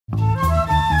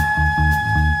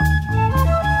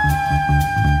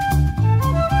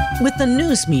With the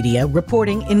news media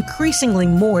reporting increasingly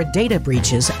more data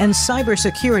breaches and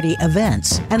cybersecurity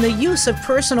events, and the use of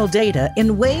personal data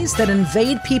in ways that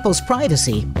invade people's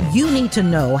privacy, you need to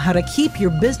know how to keep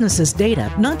your business's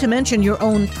data, not to mention your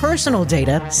own personal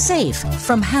data, safe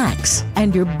from hacks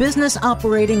and your business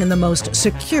operating in the most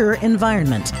secure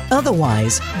environment.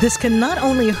 Otherwise, this can not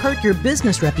only hurt your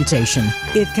business reputation,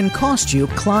 it can cost you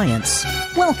clients.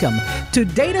 Welcome to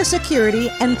Data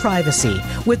Security and Privacy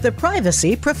with the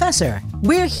Privacy Professor.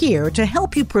 We're here to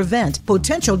help you prevent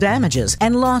potential damages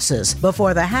and losses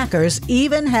before the hackers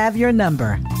even have your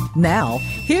number. Now,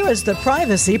 here is the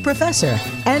Privacy Professor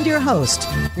and your host,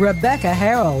 Rebecca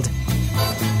Harold.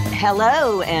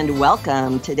 Hello and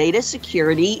welcome to Data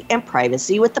Security and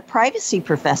Privacy with the Privacy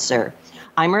Professor.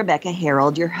 I'm Rebecca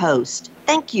Harold, your host.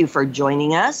 Thank you for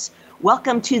joining us.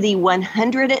 Welcome to the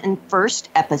 101st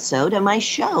episode of my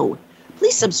show.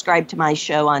 Please subscribe to my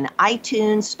show on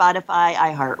iTunes, Spotify,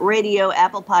 iHeartRadio,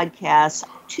 Apple Podcasts,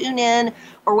 TuneIn,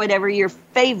 or whatever your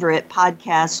favorite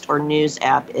podcast or news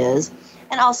app is.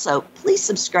 And also, please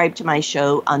subscribe to my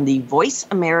show on the Voice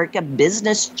America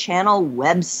Business Channel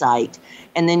website,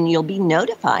 and then you'll be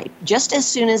notified just as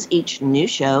soon as each new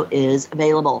show is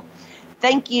available.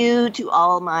 Thank you to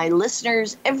all my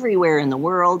listeners everywhere in the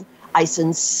world. I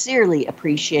sincerely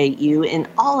appreciate you in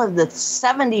all of the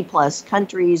 70 plus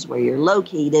countries where you're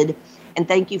located. And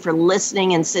thank you for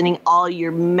listening and sending all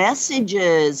your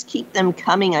messages. Keep them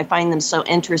coming. I find them so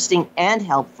interesting and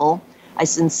helpful. I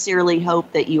sincerely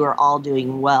hope that you are all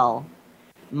doing well.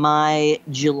 My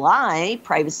July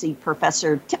Privacy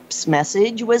Professor Tips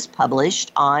message was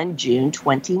published on June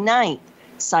 29th.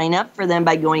 Sign up for them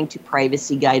by going to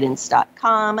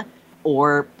privacyguidance.com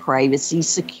or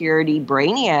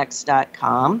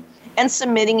privacysecuritybrainiacs.com and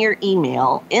submitting your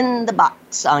email in the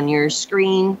box on your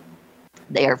screen.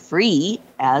 They are free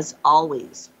as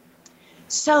always.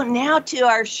 So now to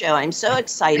our show. I'm so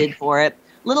excited for it.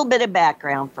 A little bit of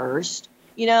background first.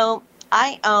 You know,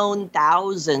 I own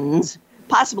thousands,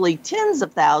 possibly tens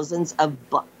of thousands of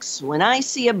books. When I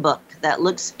see a book that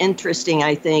looks interesting,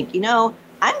 I think, you know,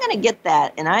 I'm going to get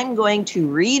that and I'm going to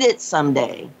read it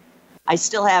someday. I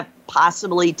still have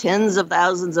possibly tens of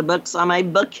thousands of books on my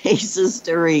bookcases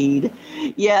to read.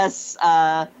 Yes,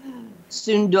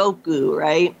 Sundoku,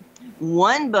 right?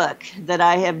 One book that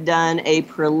I have done a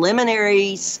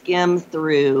preliminary skim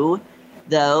through,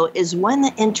 though, is one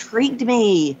that intrigued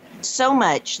me so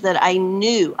much that I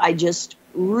knew I just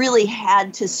really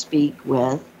had to speak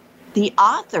with the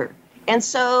author. And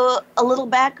so a little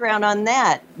background on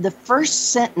that. The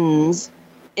first sentence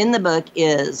in the book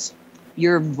is,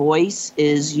 "Your voice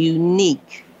is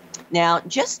unique." Now,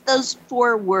 just those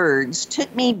 4 words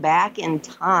took me back in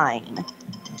time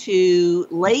to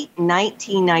late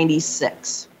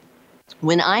 1996,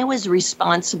 when I was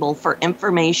responsible for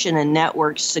information and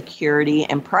network security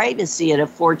and privacy at a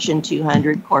Fortune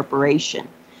 200 corporation.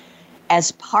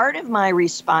 As part of my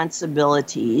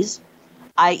responsibilities,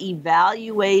 I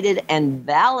evaluated and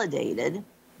validated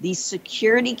the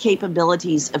security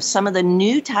capabilities of some of the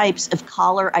new types of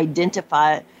caller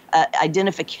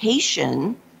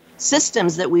identification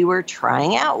systems that we were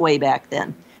trying out way back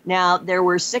then. Now, there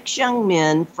were 6 young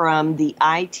men from the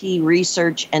IT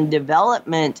research and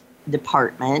development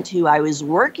department who I was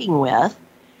working with,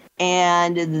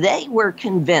 and they were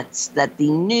convinced that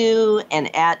the new and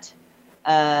at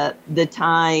the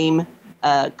time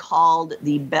called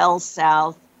the Bell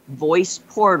South Voice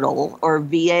Portal, or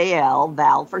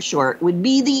VAL for short, would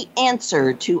be the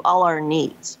answer to all our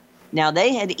needs. Now,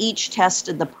 they had each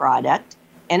tested the product,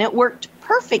 and it worked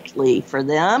perfectly for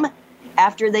them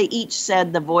after they each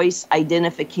said the voice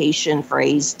identification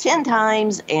phrase 10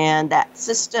 times, and that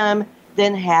system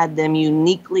then had them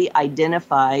uniquely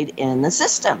identified in the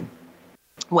system.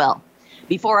 Well,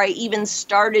 before I even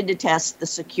started to test the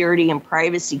security and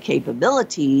privacy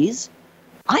capabilities,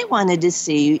 I wanted to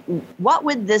see what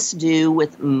would this do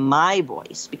with my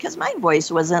voice, because my voice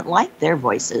wasn't like their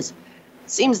voices.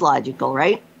 Seems logical,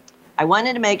 right? I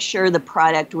wanted to make sure the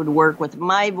product would work with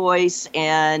my voice,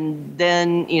 and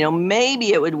then, you know,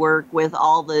 maybe it would work with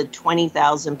all the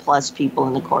 20,000 plus people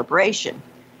in the corporation.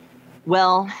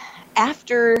 Well,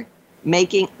 after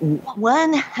making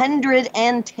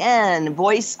 110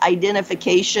 voice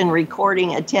identification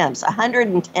recording attempts,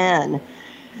 110,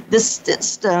 the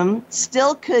system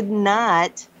still could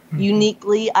not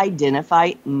uniquely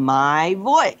identify my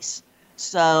voice.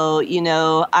 So, you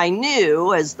know, I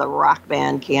knew, as the rock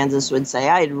band Kansas would say,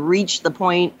 I had reached the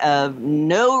point of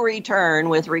no return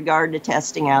with regard to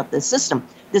testing out the system.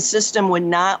 The system would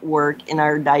not work in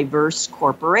our diverse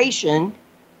corporation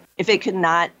if it could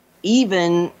not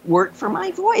even work for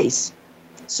my voice.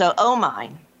 So, oh my.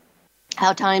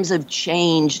 how times have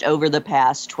changed over the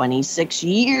past 26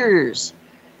 years.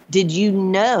 Did you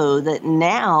know that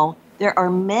now there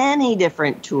are many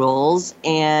different tools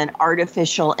and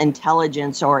artificial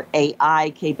intelligence or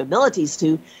AI capabilities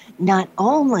to not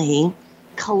only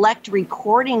collect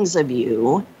recordings of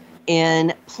you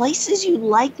in places you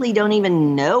likely don't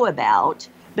even know about,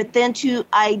 but then to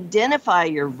identify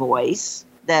your voice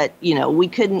that, we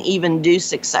couldn't even do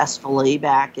successfully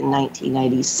back in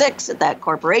 1996 at that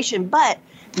corporation. But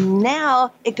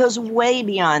now it goes way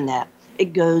beyond that.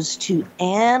 It goes to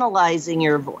analyzing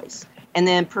your voice and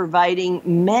then providing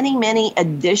many, many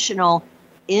additional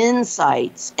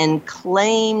insights and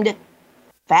claimed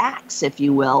facts, if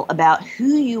you will, about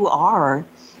who you are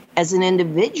as an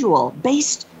individual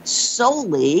based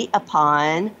solely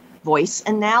upon voice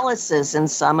analysis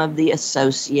and some of the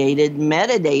associated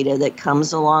metadata that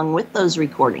comes along with those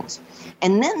recordings.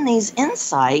 And then these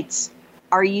insights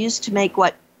are used to make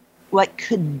what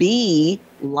could be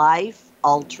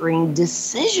life-altering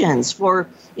decisions for,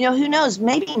 who knows,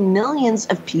 maybe millions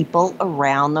of people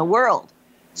around the world.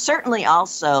 Certainly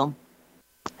also,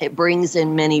 it brings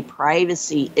in many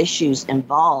privacy issues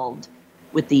involved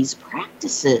with these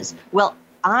practices. Well,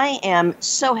 I am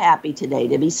so happy today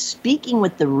to be speaking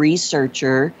with the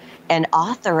researcher and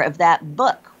author of that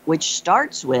book, which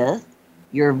starts with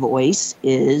Your Voice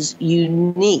is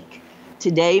Unique.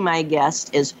 Today, my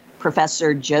guest is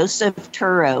Professor Joseph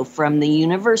Turow from the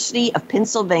University of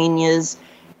Pennsylvania's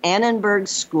Annenberg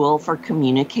School for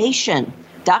Communication.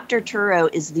 Dr. Turow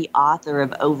is the author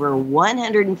of over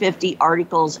 150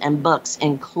 articles and books,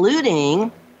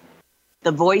 including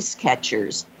The Voice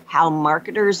Catchers, How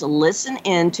Marketers Listen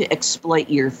In to Exploit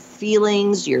Your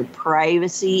Feelings, Your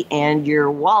Privacy, and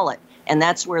Your Wallet. And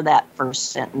that's where that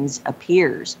first sentence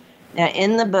appears. Now,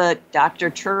 in the book, Dr.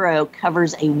 Turow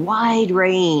covers a wide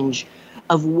range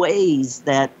of ways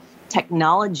that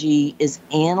technology is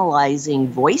analyzing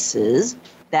voices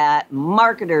that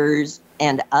marketers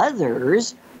and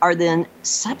others are then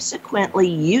subsequently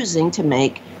using to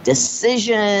make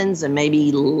decisions and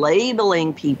maybe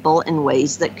labeling people in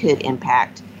ways that could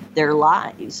impact their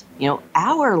lives,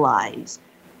 our lives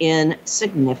in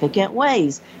significant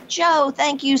ways. Joe,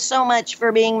 thank you so much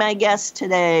for being my guest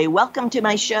today. Welcome to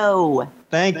my show.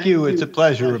 Thank you. It's a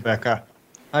pleasure, Rebecca.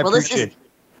 I appreciate it.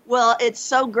 Well, it's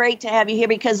so great to have you here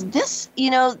because this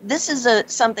is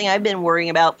something I've been worrying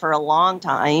about for a long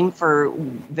time for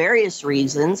various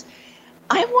reasons.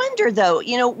 I wonder, though,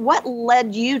 what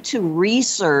led you to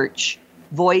research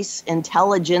voice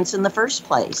intelligence in the first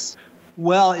place?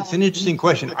 Well, it's an interesting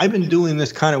question. I've been doing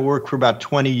this kind of work for about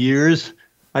 20 years.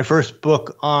 My first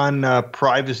book on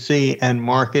privacy and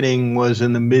marketing was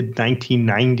in the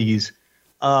mid-1990s.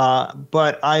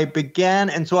 But I began,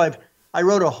 and so I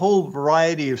wrote a whole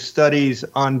variety of studies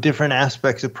on different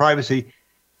aspects of privacy.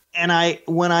 And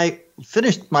when I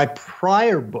finished my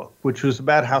prior book, which was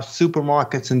about how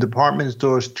supermarkets and department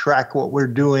stores track what we're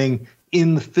doing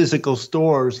in the physical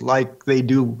stores like they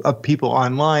do of people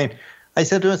online, I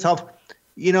said to myself,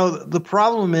 the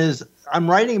problem is I'm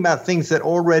writing about things that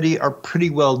already are pretty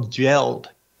well gelled.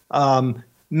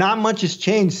 Not much has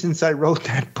changed since I wrote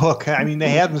that book. I mean,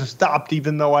 they haven't stopped,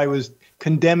 even though I was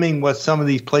condemning what some of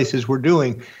these places were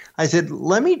doing. I said,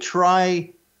 let me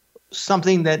try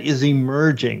something that is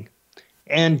emerging.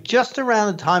 And just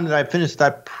around the time that I finished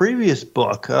that previous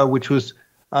book, which was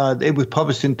it was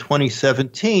published in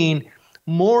 2017,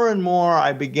 more and more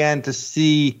I began to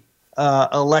see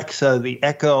Alexa, the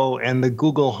Echo, and the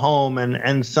Google Home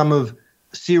and some of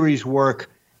Siri's work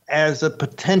as a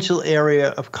potential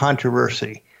area of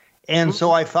controversy. And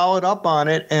so I followed up on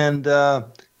it, and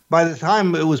by the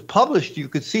time it was published, you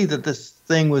could see that this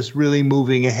thing was really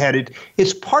moving ahead.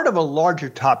 It's part of a larger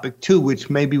topic, too, which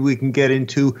maybe we can get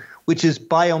into, which is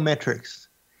biometrics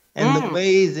and the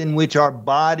ways in which our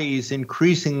bodies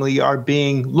increasingly are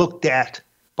being looked at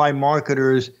by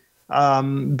marketers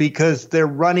because they're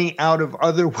running out of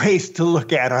other ways to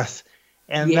look at us.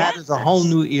 And that is a whole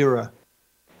new era.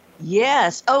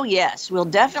 Yes. Oh, yes. We'll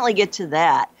definitely get to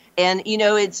that. And,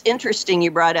 it's interesting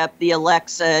you brought up the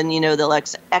Alexa and, the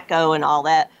Alexa Echo and all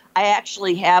that. I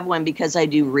actually have one because I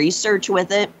do research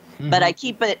with it, but I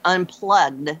keep it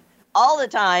unplugged all the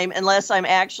time unless I'm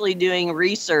actually doing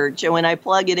research. And when I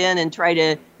plug it in and try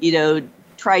to,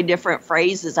 try different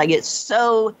phrases, I get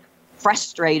so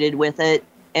frustrated with it.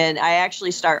 And I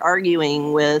actually start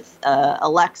arguing with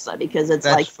Alexa because it's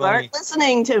That's like, funny. Start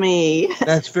listening to me.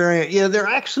 That's they're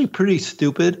actually pretty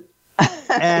stupid.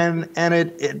 and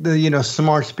it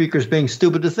smart speakers being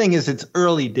stupid. The thing is, it's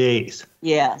early days.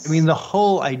 Yes. I mean, the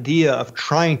whole idea of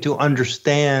trying to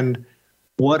understand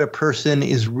what a person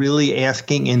is really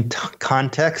asking in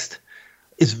context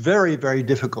is very, very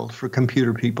difficult for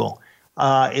computer people.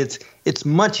 It's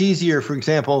much easier. For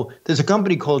example, there's a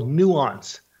company called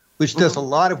Nuance, which does a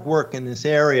lot of work in this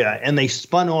area, and they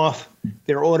spun off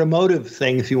their automotive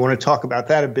thing, if you want to talk about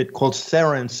that a bit, called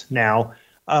Cerence now.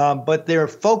 But they're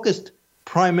focused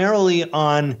primarily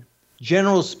on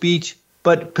general speech,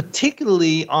 but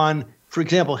particularly on, for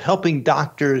example, helping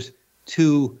doctors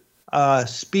to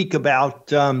speak about,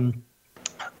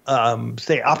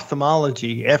 say,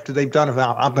 ophthalmology after they've done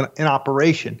an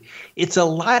operation. It's a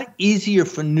lot easier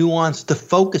for Nuance to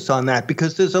focus on that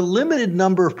because there's a limited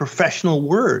number of professional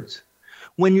words.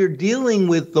 When you're dealing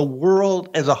with the world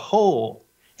as a whole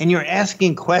and you're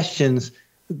asking questions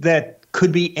that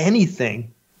could be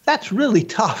anything, that's really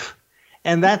tough.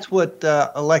 And that's what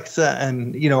Alexa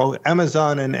and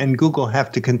Amazon and Google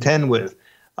have to contend with.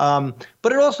 But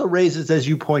it also raises, as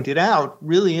you pointed out,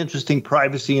 really interesting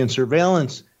privacy and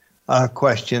surveillance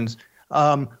questions.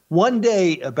 One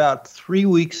day, about 3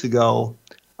 weeks ago,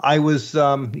 I was,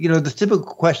 the typical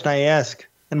question I ask,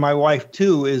 and my wife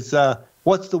too, is,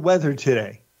 what's the weather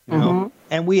today?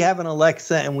 And we have an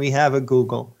Alexa and we have a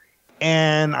Google.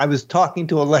 And I was talking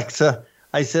to Alexa.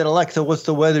 I said, Alexa, what's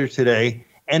the weather today?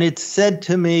 And it said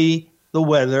to me the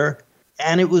weather,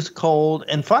 and it was cold.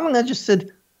 And finally, I just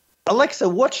said, Alexa,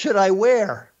 what should I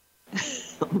wear?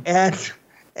 and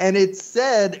it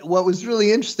said, what was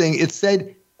really interesting,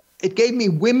 it gave me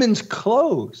women's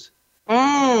clothes.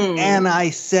 And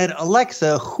I said,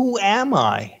 Alexa, who am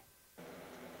I?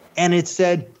 And it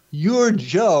said, you're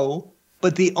Joe,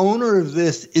 but the owner of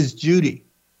this is Judy.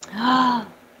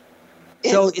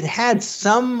 So it had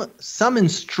some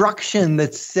instruction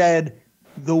that said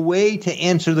the way to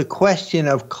answer the question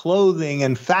of clothing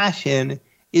and fashion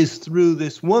is through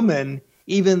this woman,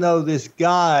 even though this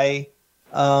guy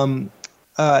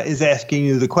is asking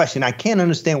you the question. I can't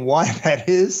understand why that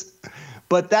is,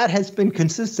 but that has been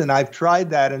consistent. I've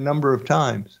tried that a number of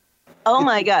times. Oh,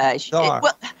 my gosh.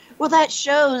 Well, that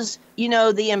shows,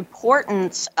 the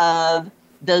importance of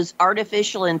those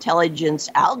artificial intelligence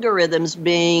algorithms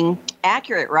being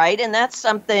accurate, right? And that's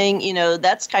something,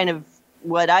 that's kind of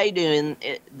what I do in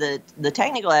the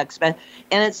technical aspect.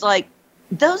 And it's like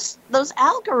those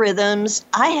algorithms,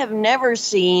 I have never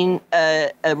seen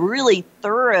a really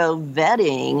thorough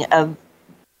vetting of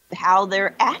how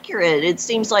they're accurate. It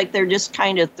seems like they're just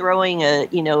kind of throwing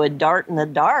a dart in the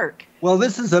dark. Well,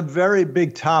 this is a very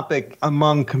big topic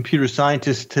among computer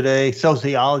scientists today,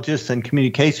 sociologists and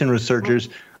communication researchers.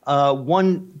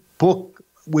 One book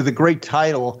with a great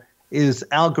title is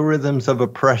Algorithms of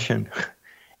Oppression.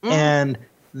 And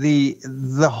the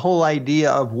whole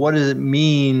idea of what does it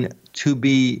mean to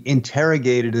be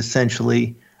interrogated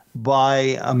essentially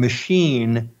by a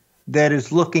machine that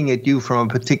is looking at you from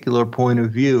a particular point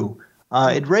of view.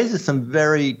 It raises some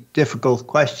very difficult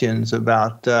questions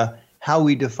about how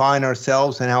we define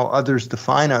ourselves and how others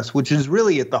define us, which is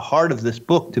really at the heart of this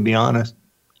book, to be honest.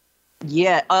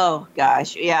 Yeah. Oh,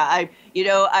 gosh. Yeah.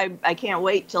 I can't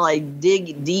wait till I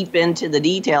dig deep into the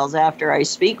details after I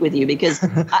speak with you, because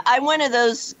I'm one of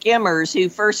those skimmers who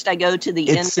first I go to the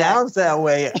index. It sounds that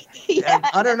way. Yeah. And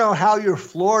I don't know how your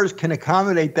floors can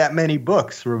accommodate that many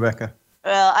books, Rebecca.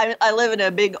 Well, I live in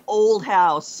a big old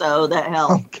house, so that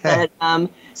helps. Okay. But,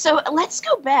 so let's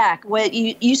go back. What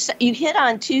you hit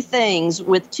on two things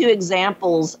with two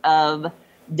examples of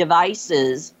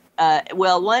devices.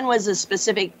 One was a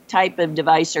specific type of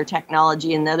device or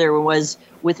technology, and the other was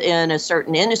within a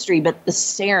certain industry. But the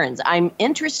sirens, I'm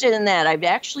interested in that. I've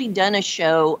actually done a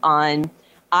show on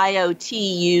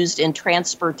IoT used in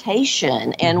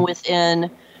transportation and within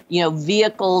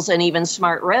vehicles and even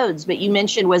smart roads. But you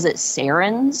mentioned, was it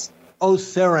sirens? Oh,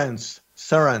 Cerence.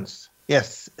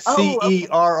 Yes. Cerrance.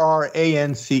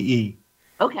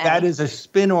 Okay. That is a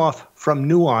spin-off from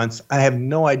Nuance. I have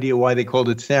no idea why they called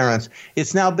it Cerence.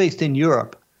 It's now based in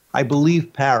Europe, I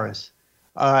believe Paris.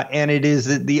 And it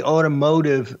is the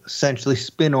automotive, essentially,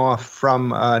 spin-off from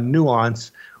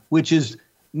Nuance, which is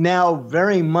now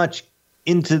very much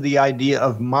into the idea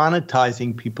of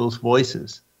monetizing people's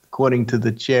voices, according to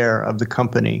the chair of the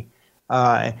company.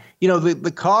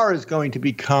 The car is going to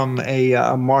become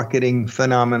a marketing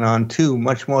phenomenon too,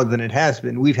 much more than it has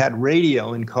been. We've had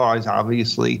radio in cars,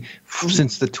 obviously,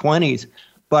 since the 1920s,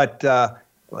 but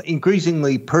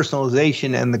increasingly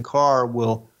personalization and the car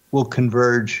will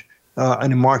converge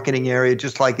in a marketing area,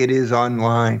 just like it is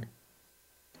online.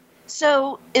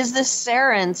 So is this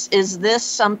Cerence, is this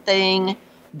something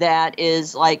that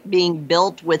is like being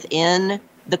built within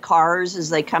the cars as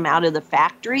they come out of the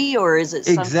factory, or is it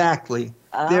something? Exactly.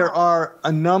 There are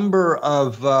a number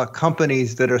of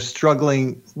companies that are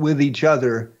struggling with each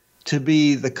other to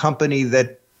be the company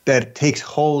that that takes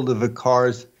hold of a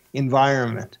car's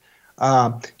environment.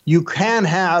 You can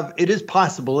have, it is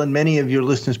possible, and many of your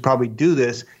listeners probably do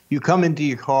this, you come into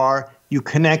your car, you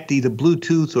connect either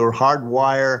Bluetooth or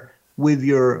hardwire with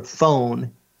your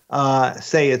phone,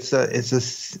 say it's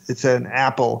an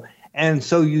Apple, and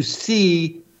so you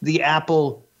see the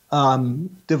Apple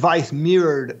device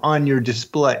mirrored on your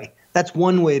display. That's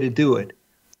one way to do it.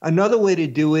 Another way to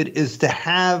do it is to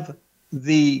have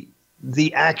the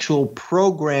actual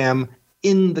program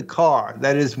in the car.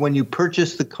 That is, when you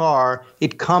purchase the car,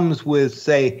 it comes with,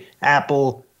 say,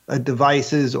 Apple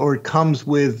devices, or it comes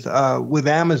with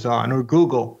Amazon or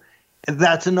Google.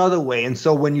 That's another way. And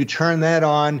so when you turn that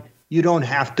on, you don't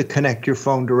have to connect your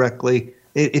phone directly.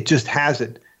 It just has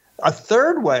it. A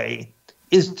third way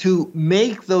is to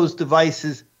make those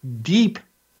devices deep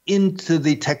into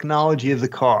the technology of the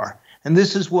car. And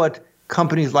this is what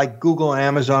companies like Google and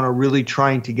Amazon are really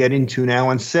trying to get into now,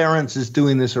 and Cerence is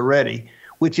doing this already,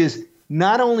 which is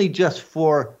not only just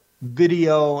for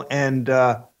video and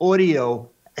audio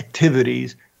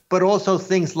activities, but also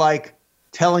things like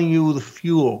telling you the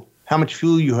fuel, how much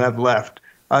fuel you have left,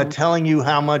 telling you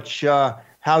how much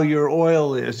how your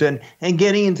oil is, and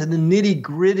getting into the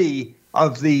nitty-gritty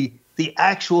of the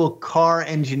actual car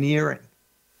engineering.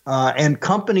 And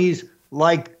companies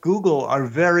like Google are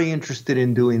very interested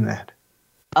in doing that.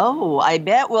 Oh, I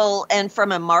bet. Well, and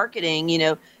from a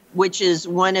marketing, which is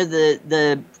one of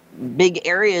the big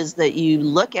areas that you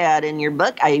look at in your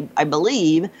book, I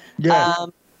believe. Yeah.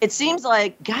 It seems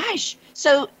like, gosh,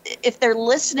 so if they're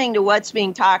listening to what's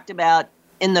being talked about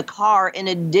in the car, in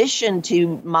addition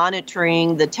to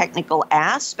monitoring the technical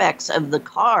aspects of the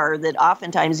car that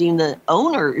oftentimes even the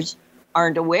owners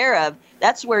aren't aware of,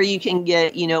 that's where you can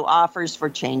get, offers for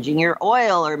changing your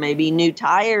oil or maybe new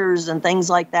tires and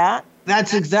things like that.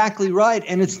 That's exactly right.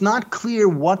 And it's not clear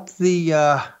what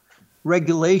the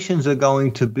regulations are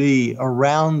going to be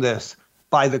around this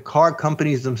by the car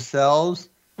companies themselves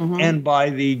and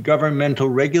by the governmental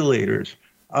regulators.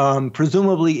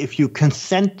 Presumably, if you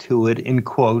consent to it, in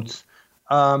quotes,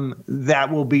 that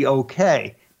will be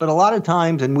okay. But a lot of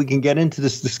times, and we can get into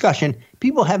this discussion,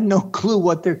 people have no clue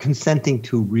what they're consenting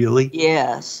to, really.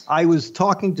 Yes. I was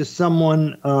talking to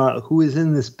someone who is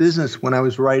in this business when I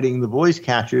was writing the voice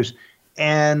catchers,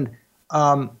 and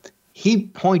he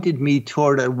pointed me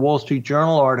toward a Wall Street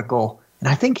Journal article, and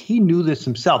I think he knew this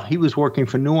himself. He was working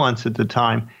for Nuance at the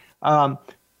time.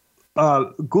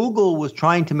 Google was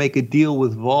trying to make a deal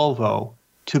with Volvo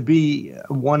to be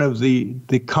one of the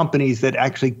companies that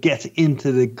actually gets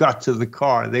into the guts of the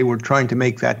car. They were trying to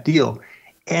make that deal.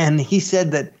 And he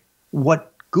said that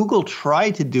what Google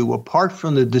tried to do, apart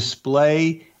from the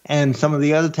display and some of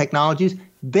the other technologies,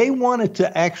 they wanted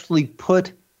to actually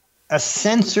put a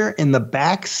sensor in the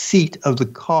back seat of the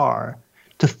car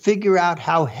to figure out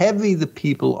how heavy the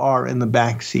people are in the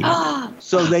back seat,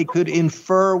 so they could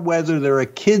infer whether there are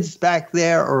kids back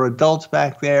there or adults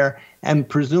back there, and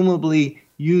presumably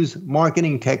use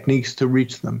marketing techniques to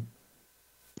reach them.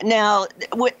 Now,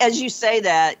 as you say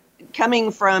that,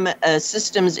 coming from a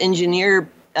systems engineer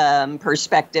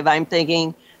perspective, I'm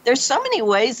thinking there's so many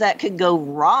ways that could go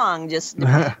wrong. Just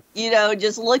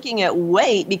just looking at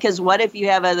weight, because what if you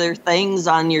have other things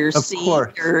on your seat,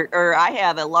 or I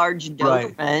have a large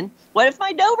Doberman? Right. What if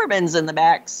my Doberman's in the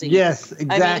back seat? Yes,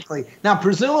 exactly. Now,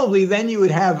 presumably, then you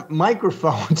would have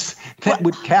microphones that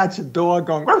would catch a dog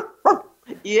going.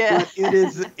 Yeah,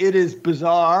 it is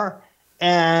bizarre,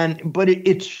 but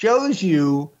it shows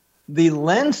you the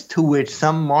lengths to which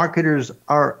some marketers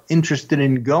are interested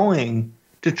in going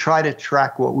to try to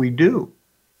track what we do,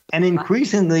 and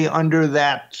increasingly under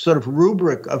that sort of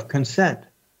rubric of consent,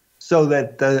 so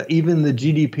that even the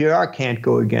GDPR can't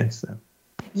go against them.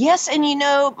 Yes, and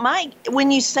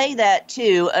when you say that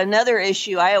too, another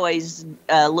issue I always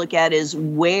look at is,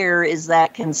 where is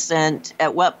that consent?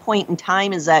 At what point in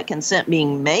time is that consent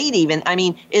being made even? I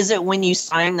mean, is it when you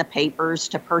sign the papers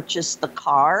to purchase the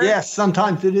car? Yes,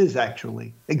 sometimes it is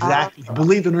actually. Exactly.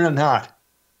 Believe it or not.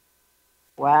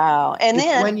 Wow. And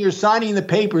then when you're signing the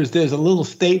papers, there's a little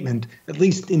statement, at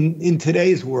least in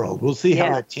today's world. We'll see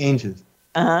how that changes.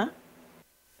 Yeah.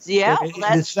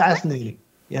 It's fascinating.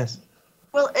 Yes.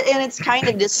 Well, and it's kind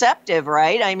of deceptive,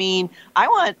 right? I mean, I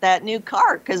want that new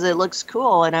car because it looks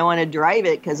cool, and I want to drive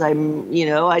it because I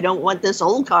don't want this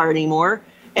old car anymore.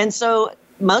 And so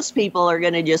most people are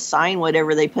going to just sign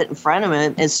whatever they put in front of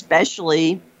them,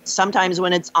 especially sometimes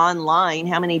when it's online.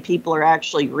 How many people are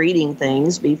actually reading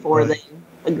things before they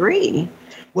agree?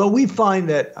 Well, we find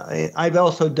that I've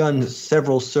also done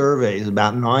several surveys,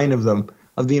 about 9 of them,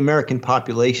 of the American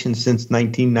population since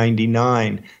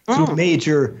 1999 through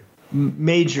major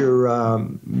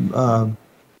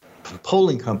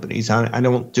polling companies. I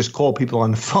don't just call people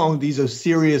on the phone. These are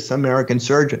serious American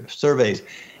surveys.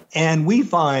 And we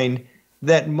find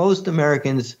that most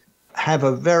Americans have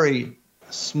a very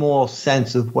small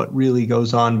sense of what really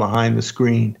goes on behind the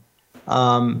screen.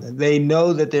 They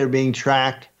know that they're being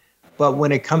tracked, but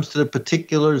when it comes to the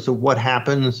particulars of what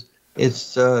happens,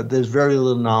 there's very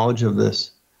little knowledge of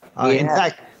this. In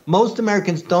fact, most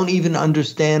Americans don't even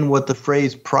understand what the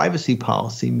phrase privacy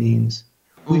policy means.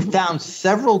 We've found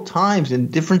several times in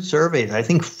different surveys, I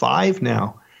think 5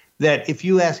 now, that if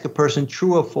you ask a person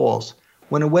true or false,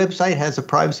 when a website has a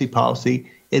privacy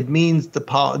policy, it means the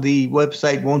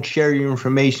website won't share your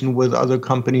information with other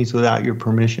companies without your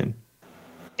permission.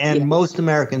 And most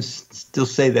Americans still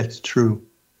say that's true.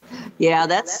 Yeah,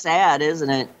 that's sad, isn't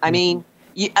it? I mean,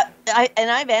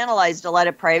 I've analyzed a lot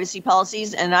of privacy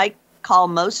policies, and I call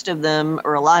most of them,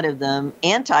 or a lot of them,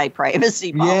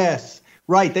 anti-privacy policies. Yes,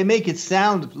 right. They make it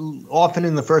sound often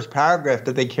in the first paragraph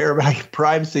that they care about your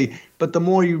privacy, but the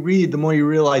more you read, the more you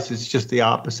realize it's just the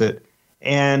opposite.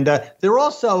 And they're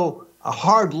also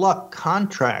hard luck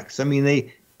contracts. I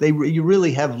mean, you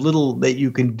really have little that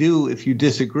you can do if you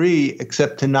disagree,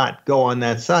 except to not go on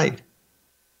that site.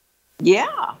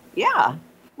 Yeah.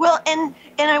 Well, and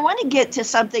I want to get to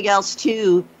something else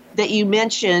too that you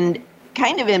mentioned,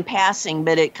 kind of in passing,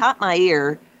 but it caught my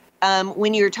ear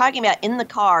when you were talking about in the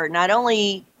car, not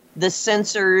only the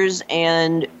sensors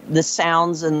and the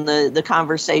sounds and the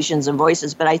conversations and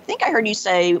voices, but I think I heard you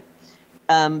say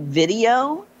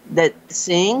video that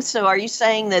sings. So are you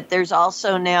saying that there's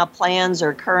also now plans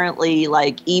or currently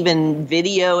like even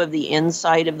video of the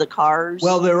inside of the cars?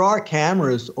 Well, there are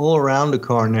cameras all around the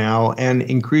car now, and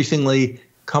increasingly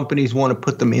companies want to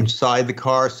put them inside the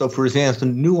car. So for example,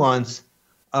 Nuance,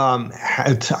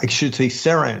 I should say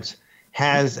Cerence,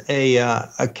 has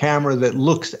a camera that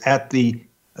looks at the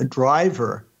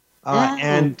driver.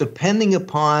 And depending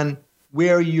upon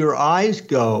where your eyes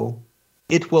go,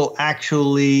 it will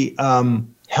actually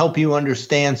help you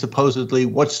understand supposedly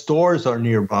what stores are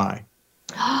nearby.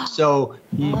 So,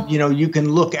 you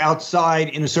can look outside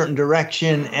in a certain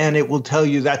direction and it will tell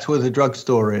you that's where the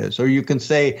drugstore is. Or you can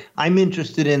say, I'm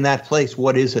interested in that place.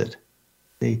 What is it?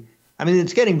 See? I mean,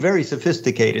 it's getting very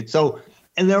sophisticated. So,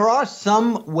 and there are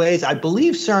some ways, I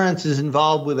believe Cerence is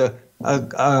involved with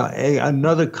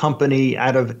another company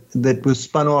that was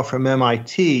spun off from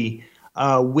MIT,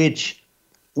 which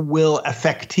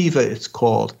Effectiva, it's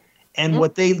called. And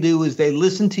what they do is they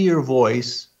listen to your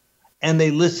voice and they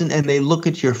listen and they look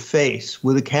at your face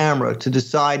with a camera to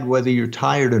decide whether you're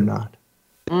tired or not.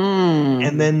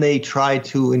 And then they try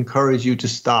to encourage you to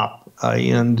stop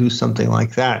and do something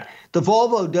like that. The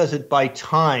Volvo does it by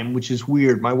time, which is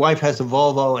weird. My wife has a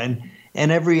Volvo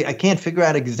and I can't figure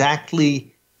out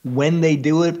exactly when they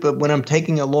do it, but when I'm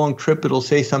taking a long trip, it'll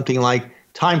say something like,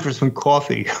 time for some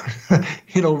coffee.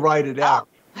 It'll write it out.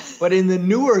 But in the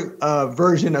newer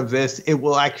version of this, it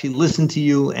will actually listen to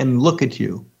you and look at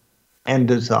you and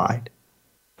decide.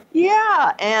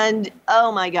 Yeah. And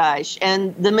oh my gosh.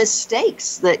 And the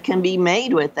mistakes that can be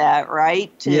made with that,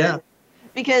 right? Yeah.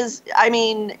 Because, I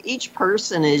mean, each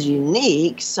person is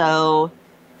unique. So,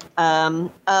 and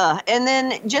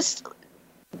then just,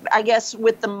 I guess,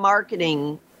 with the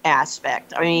marketing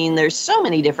aspect, I mean, there's so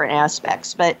many different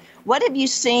aspects, but what have you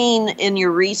seen in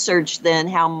your research then,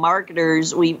 how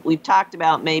marketers, we've talked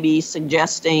about maybe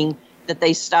suggesting that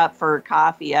they stop for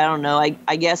coffee. I don't know.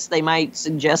 I guess they might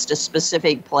suggest a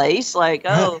specific place like,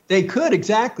 They could,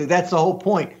 exactly. That's the whole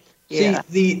point. Yeah.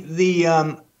 See,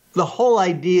 the whole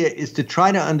idea is to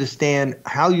try to understand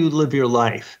how you live your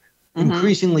life,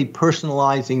 increasingly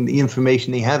personalizing the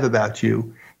information they have about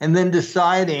you, and then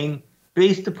deciding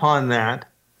based upon that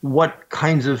what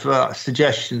kinds of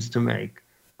suggestions to make.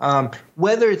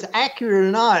 Whether it's accurate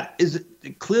or not, is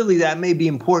clearly that may be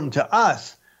important to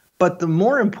us. But the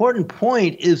more important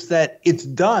point is that it's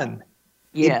done.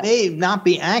 Yes. It may not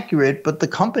be accurate, but the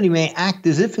company may act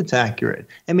as if it's accurate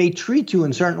and may treat you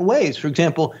in certain ways. For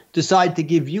example, decide to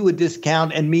give you a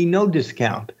discount and me no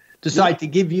discount. Decide to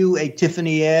give you a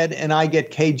Tiffany ad and I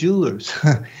get Kay Jewelers.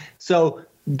 So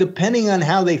depending on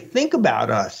how they think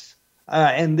about us,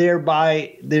 and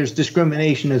thereby there's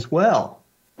discrimination as well,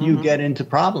 you get into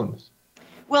problems.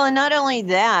 Well, and not only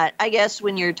that, I guess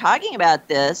when you're talking about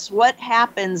this, what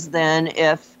happens then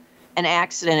if an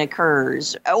accident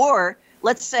occurs? Or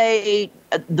let's say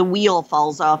the wheel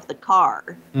falls off the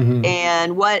car.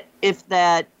 And what if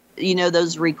that,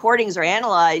 those recordings are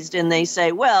analyzed and they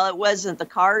say, well, it wasn't the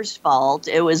car's fault.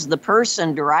 It was the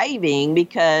person driving,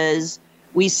 because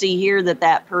we see here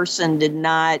that person did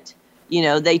not,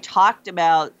 they talked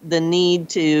about the need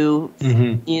to,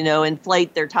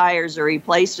 inflate their tires or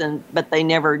replace them, but they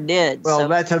never did. Well,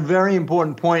 that's a very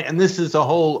important point. And this is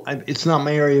it's not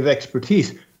my area of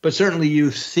expertise, but certainly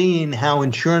you've seen how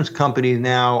insurance companies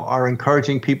now are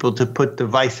encouraging people to put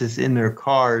devices in their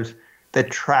cars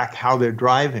that track how they're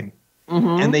driving.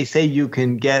 Mm-hmm. And they say you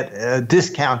can get a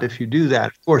discount if you do that.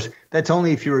 Of course, that's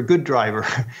only if you're a good driver.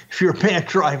 If you're a bad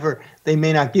driver, they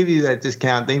may not give you that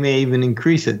discount. They may even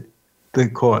increase the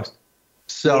cost.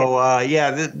 So,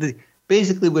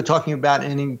 basically, we're talking about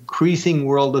an increasing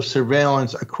world of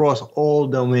surveillance across all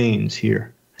domains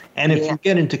here. And if you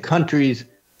get into countries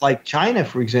like China,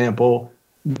 for example,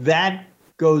 that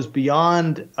goes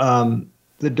beyond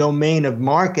the domain of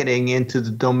marketing into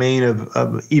the domain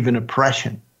of even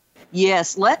oppression.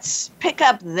 Yes, let's pick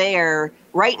up there.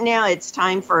 Right now, it's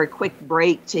time for a quick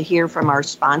break to hear from our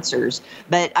sponsors.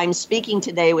 But I'm speaking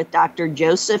today with Dr.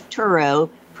 Joseph Turow,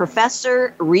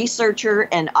 professor, researcher,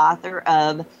 and author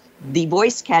of The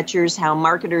Voice Catchers, How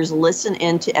Marketers Listen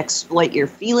In to Exploit Your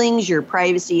Feelings, Your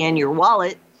Privacy, and Your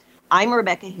Wallet. I'm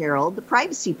Rebecca Harold, the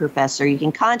privacy professor. You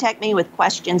can contact me with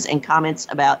questions and comments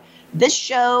about this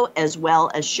show, as well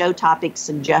as show topic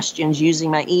suggestions using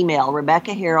my email,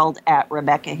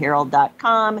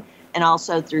 rebeccaharold@rebeccaharold.com, and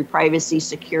also through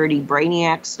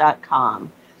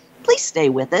privacysecuritybrainiacs.com. Please stay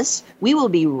with us. We will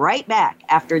be right back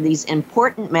after these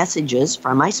important messages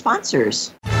from my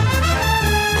sponsors.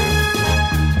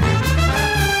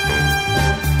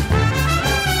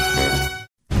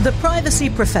 The Privacy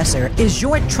Professor is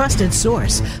your trusted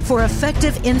source for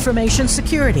effective information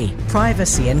security,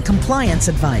 privacy and compliance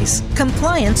advice,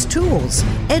 compliance tools,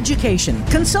 education,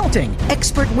 consulting,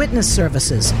 expert witness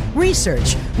services,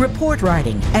 research, report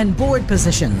writing, and board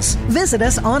positions. Visit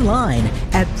us online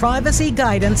at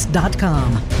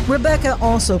privacyguidance.com. Rebecca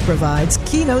also provides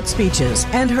keynote speeches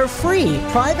and her free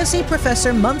Privacy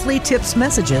Professor monthly tips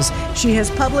messages she has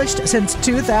published since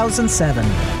 2007.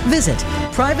 Visit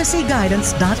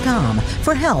privacyguidance.com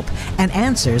for help and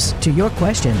answers to your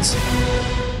questions.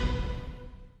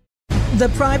 The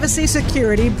Privacy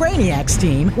Security Brainiacs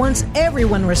team wants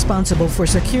everyone responsible for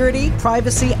security,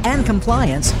 privacy, and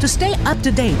compliance to stay up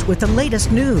to date with the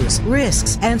latest news,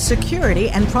 risks, and security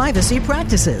and privacy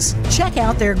practices. Check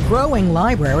out their growing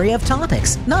library of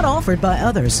topics not offered by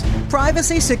others.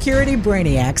 Privacy Security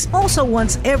Brainiacs also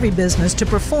wants every business to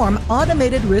perform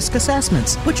automated risk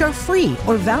assessments, which are free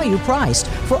or value priced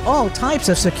for all types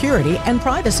of security and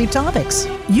privacy topics.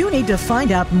 You need to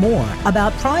find out more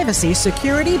about Privacy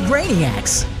Security Brainiacs.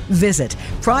 Visit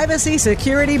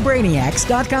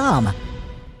privacysecuritybrainiacs.com.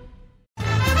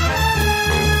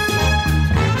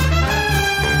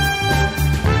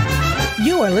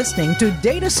 You are listening to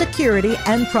Data Security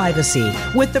and Privacy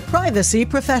with the Privacy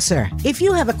Professor. If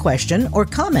you have a question or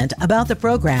comment about the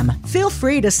program, feel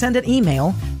free to send an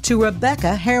email to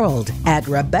Rebecca Harold at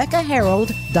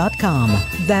RebeccaHarold.com.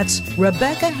 That's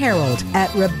Rebecca Harold at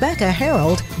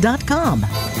RebeccaHarold.com.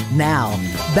 Now,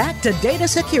 back to Data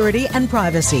Security and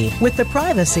Privacy with the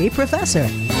Privacy Professor.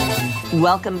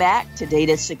 Welcome back to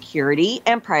Data Security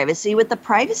and Privacy with the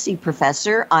Privacy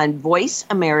Professor on Voice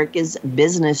America's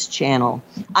Business Channel.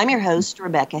 I'm your host,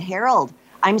 Rebecca Harold.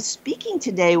 I'm speaking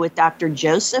today with Dr.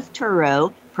 Joseph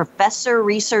Turow, professor,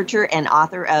 researcher, and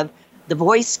author of The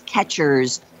Voice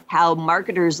Catchers, How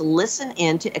Marketers Listen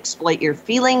In to Exploit Your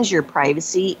Feelings, Your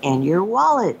Privacy, and Your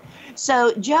Wallet.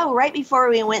 So, Joe, right before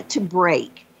we went to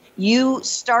break, you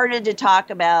started to talk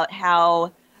about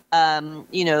how, in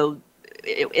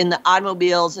the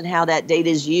automobiles and how that data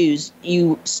is used.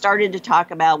 You started to talk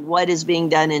about what is being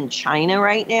done in China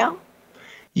right now?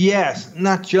 Yes,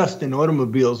 not just in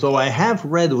automobiles, though I have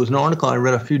read, there was an article I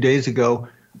read a few days ago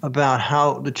about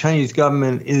how the Chinese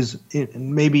government is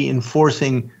maybe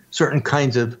enforcing certain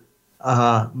kinds of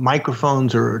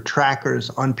microphones or trackers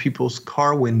on people's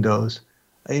car windows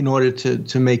in order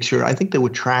to make sure, I think they were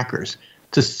trackers,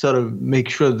 to sort of make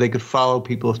sure that they could follow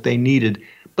people if they needed.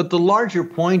 But the larger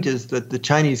point is that the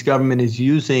Chinese government is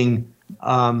using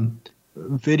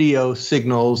video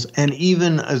signals and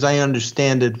even, as I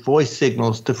understand it, voice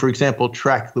signals to, for example,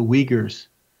 track the Uyghurs,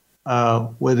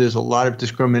 where there's a lot of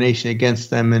discrimination against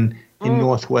them in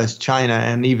northwest China,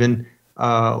 and even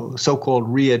so-called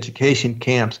re-education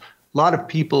camps. A lot of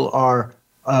people are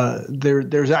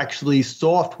there's actually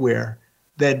software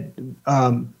that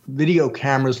video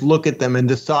cameras look at them and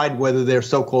decide whether they're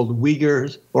so-called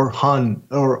Uyghurs or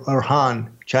Han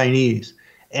Chinese,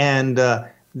 and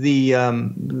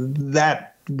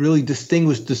that really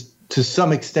distinguished to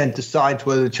some extent decides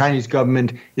whether the Chinese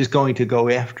government is going to go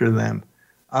after them.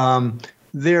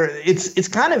 It's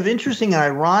kind of interesting and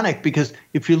ironic because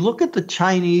if you look at the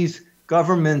Chinese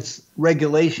government's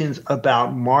regulations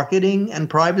about marketing and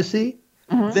privacy,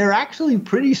 they're actually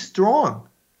pretty strong.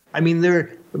 I mean,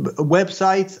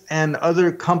 websites and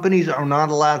other companies are not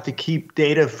allowed to keep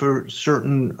data for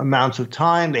certain amounts of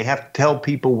time. They have to tell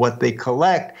people what they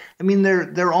collect. I mean,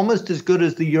 they're almost as good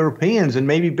as the Europeans and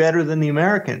maybe better than the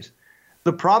Americans.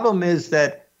 The problem is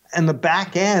that in the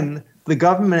back end, the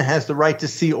government has the right to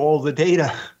see all the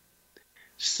data.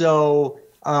 So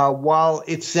while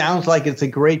it sounds like it's a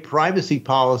great privacy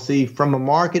policy from a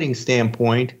marketing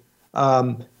standpoint,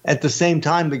 at the same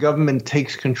time, the government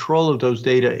takes control of those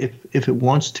data if it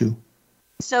wants to.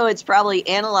 So it's probably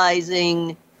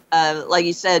analyzing, like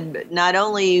you said, not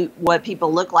only what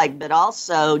people look like, but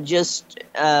also just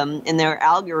in their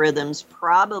algorithms,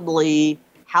 probably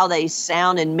how they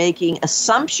sound and making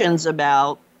assumptions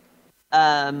about,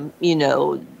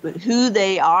 who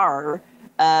they are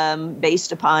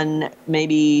based upon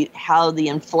maybe how the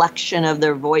inflection of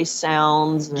their voice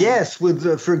sounds. Yes,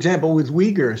 for example, with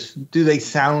Uyghurs, do they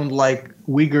sound like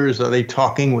Uyghurs? Are they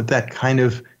talking with that kind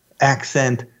of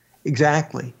accent?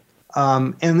 Exactly.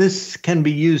 And this can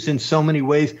be used in so many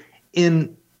ways.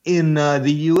 In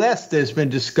the U.S., there's been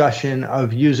discussion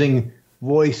of using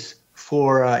voice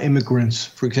for immigrants,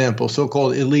 for example,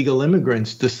 so-called illegal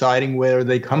immigrants, deciding where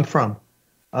they come from.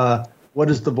 What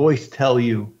does the voice tell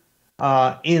you?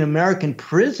 In American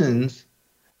prisons,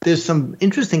 there's some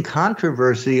interesting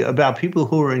controversy about people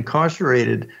who are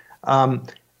incarcerated.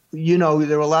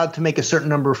 They're allowed to make a certain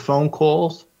number of phone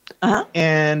calls.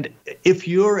 And if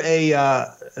you're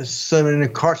an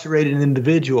incarcerated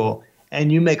individual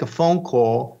and you make a phone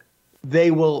call,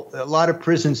 a lot of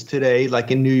prisons today,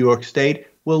 like in New York State,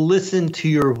 will listen to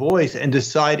your voice and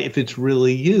decide if it's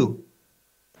really you.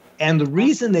 And the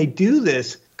reason they do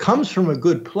this comes from a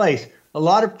good place. A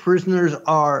lot of prisoners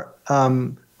are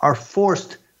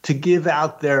forced to give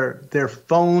out their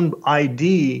phone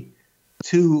ID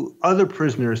to other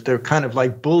prisoners. They're kind of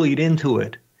like bullied into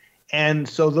it. And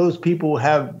so those people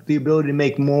have the ability to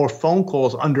make more phone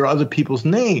calls under other people's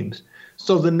names.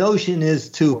 So the notion is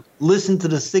to listen to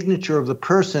the signature of the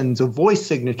person, the voice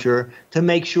signature, to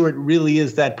make sure it really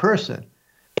is that person.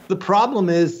 The problem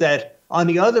is that on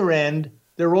the other end,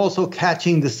 they're also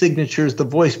catching the signatures, the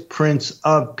voice prints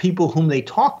of people whom they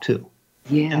talk to.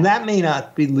 Yeah. And that may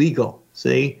not be legal,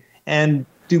 see? And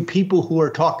do people who are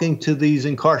talking to these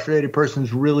incarcerated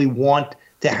persons really want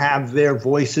to have their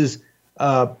voices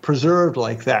preserved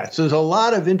like that? So there's a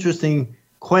lot of interesting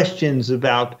questions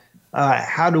about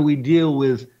how do we deal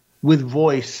with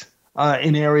voice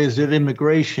in areas of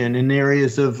immigration, in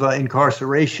areas of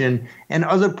incarceration, and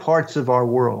other parts of our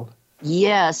world.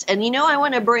 Yes. And, I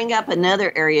want to bring up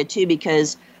another area, too,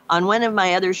 because on one of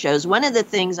my other shows, one of the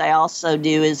things I also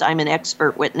do is I'm an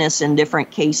expert witness in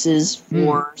different cases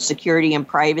for security and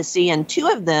privacy. And two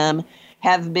of them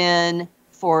have been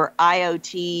for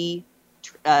IoT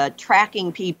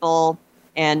tracking people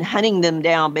and hunting them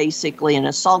down, basically, and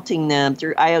assaulting them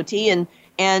through IoT.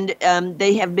 And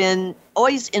they have been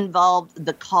always involved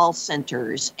the call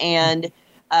centers. And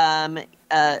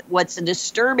what's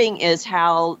disturbing is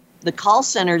how the call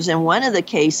centers in one of the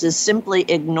cases simply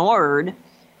ignored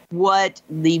what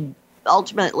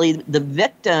ultimately the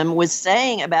victim was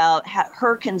saying about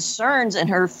her concerns and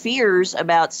her fears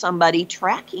about somebody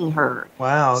tracking her.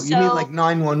 Wow. So, you mean like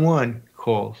 911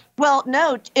 calls? Well,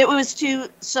 no, it was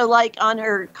like on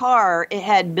her car, it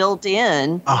had built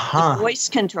in the voice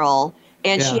control,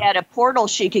 and she had a portal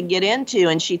she could get into,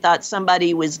 and she thought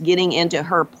somebody was getting into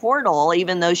her portal,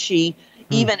 even though she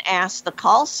even asked the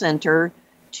call center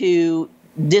to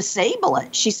disable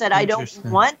it. She said, I don't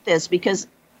want this because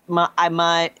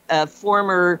my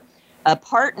former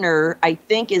partner, I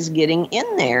think, is getting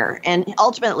in there. And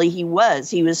ultimately he was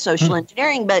social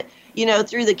engineering. But,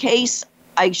 through the case,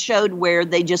 I showed where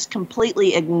they just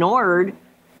completely ignored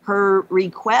her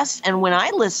request. And when I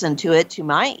listened to it to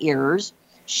my ears,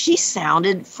 she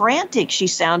sounded frantic. She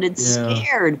sounded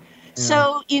scared. Yeah.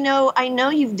 So, I know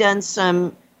you've done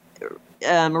some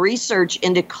research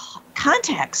into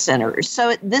contact centers.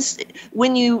 So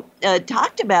when you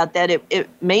talked about that, it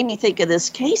made me think of this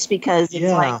case because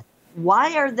it's like,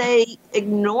 why are they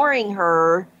ignoring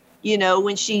her?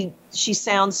 When she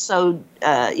sounds so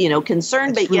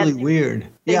concerned. It's really weird.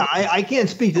 Yeah, I can't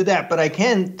speak to that, but I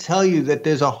can tell you that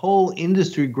there's a whole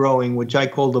industry growing, which I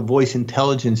call the voice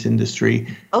intelligence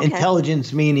industry. Okay.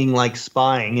 Intelligence meaning like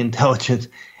spying intelligence,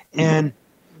 and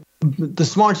the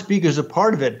smart speakers are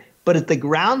part of it. But at the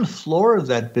ground floor of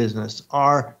that business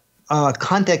are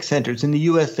contact centers. In the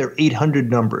U.S., there are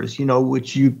 800 numbers,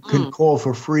 which you can call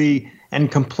for free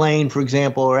and complain, for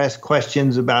example, or ask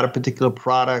questions about a particular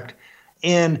product.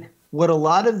 And what a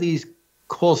lot of these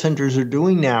call centers are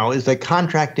doing now is they're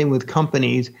contracting with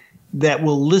companies that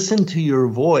will listen to your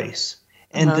voice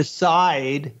and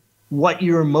decide what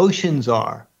your emotions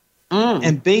are.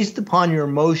 And based upon your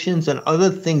emotions and other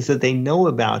things that they know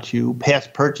about you,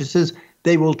 past purchases,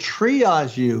 they will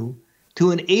triage you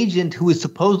to an agent who is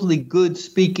supposedly good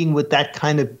speaking with that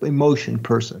kind of emotion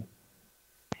person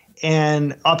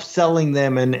and upselling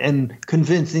them and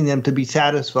convincing them to be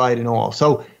satisfied and all.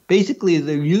 So basically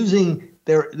they're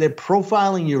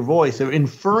profiling your voice. They're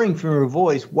inferring from your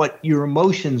voice what your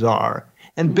emotions are.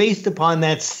 And based upon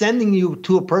that, sending you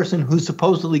to a person who's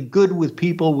supposedly good with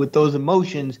people with those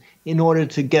emotions in order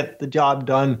to get the job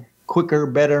done quicker,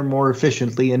 better, more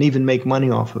efficiently, and even make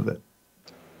money off of it.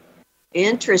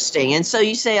 Interesting. And so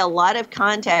you say a lot of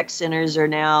contact centers are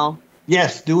now...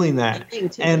 Yes, doing that.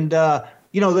 And,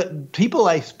 the people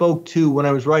I spoke to when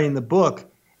I was writing the book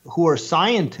who are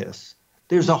scientists,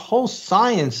 there's a whole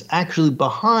science actually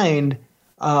behind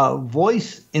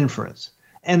voice inference.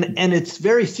 And it's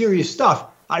very serious stuff.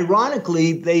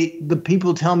 Ironically, the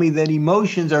people tell me that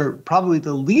emotions are probably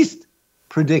the least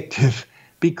predictive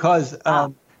because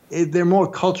they're more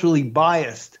culturally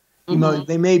biased.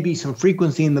 There may be some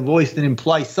frequency in the voice that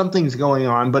implies something's going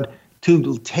on, but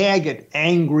to tag it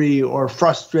angry or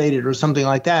frustrated or something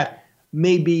like that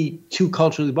may be too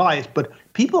culturally biased. But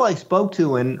people I spoke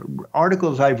to and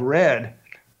articles I've read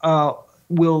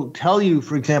will tell you,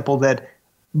 for example, that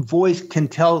voice can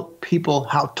tell people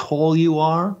how tall you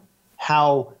are,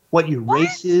 what your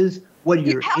race is, what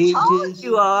your age tall is.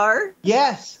 You are.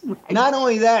 Yes. Not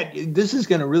only that, this is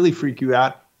going to really freak you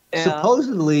out. Yeah.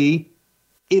 Supposedly,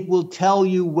 it will tell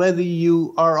you whether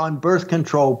you are on birth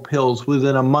control pills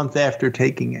within a month after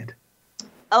taking it.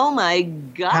 Oh my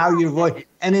God. How your voice,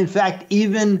 and in fact,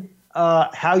 even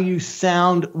how you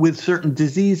sound with certain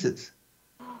diseases.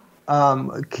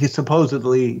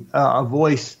 Supposedly, a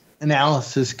voice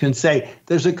analysis can say.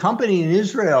 There's a company in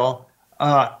Israel,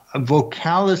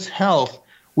 Vocalis Health,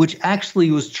 which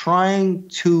actually was trying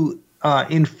to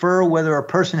infer whether a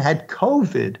person had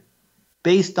COVID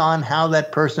based on how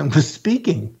that person was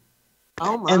speaking.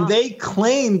 Oh my. And they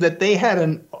claimed that they had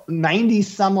a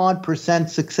 90-some-odd%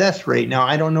 success rate. Now,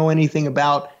 I don't know anything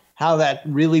about how that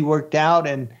really worked out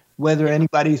and whether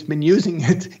anybody's been using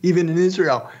it, even in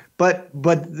Israel. But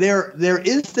there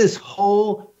is this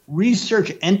whole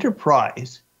research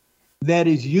enterprise that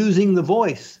is using the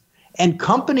voice. And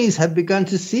companies have begun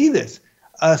to see this.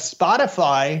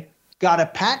 Spotify got a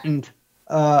patent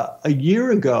a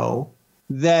year ago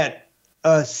that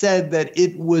said that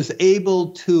it was able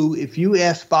to, if you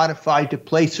ask Spotify to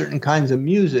play certain kinds of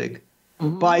music,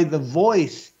 by the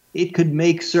voice, it could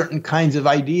make certain kinds of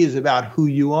ideas about who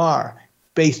you are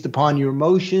based upon your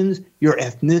emotions, your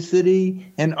ethnicity,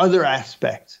 and other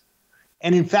aspects.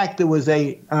 And in fact, there was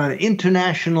an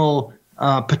international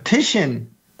petition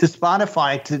to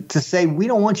Spotify to say, we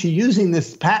don't want you using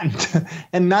this patent.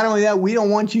 And not only that, we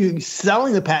don't want you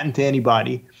selling the patent to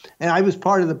anybody. And I was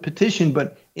part of the petition,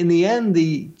 but in the end,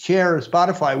 the chair of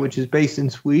Spotify, which is based in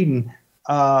Sweden,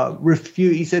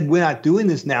 refused. He said, we're not doing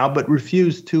this now, but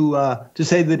refused to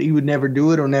say that he would never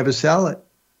do it or never sell it.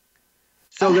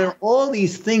 So there are all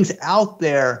these things out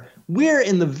there. We're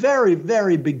in the very,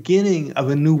 very beginning of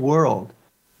a new world,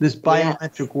 this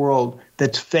biometric world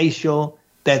that's facial,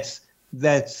 that's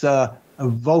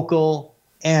vocal,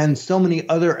 and so many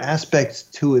other aspects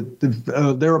to it.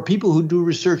 There are people who do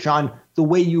research on the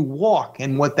way you walk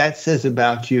and what that says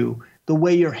about you, the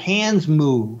way your hands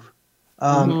move.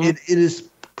 It is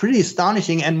pretty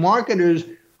astonishing. And marketers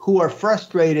who are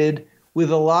frustrated with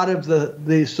a lot of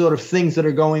the sort of things that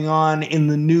are going on in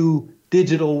the new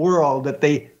digital world, that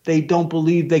they don't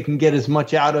believe they can get as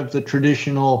much out of the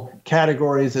traditional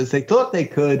categories as they thought they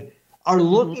could, are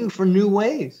looking for new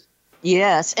ways.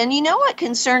 Yes. And you know what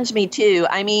concerns me too?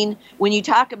 I mean, when you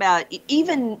talk about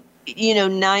even,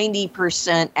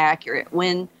 90% accurate,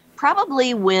 when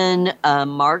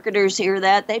marketers hear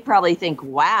that, they probably think,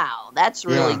 wow, that's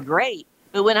really great.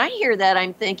 But when I hear that,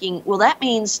 I'm thinking, well, that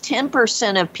means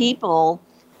 10% of people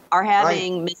are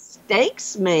having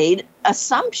mistakes made,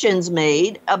 assumptions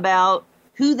made about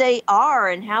who they are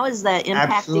and how is that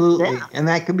impacting them. And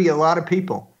that could be a lot of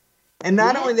people. And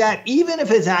not only that, even if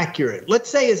it's accurate, let's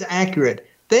say it's accurate,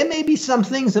 there may be some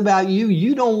things about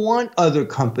you don't want other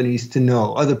companies to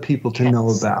know, other people to know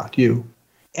about you.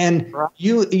 And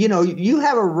you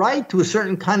have a right to a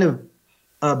certain kind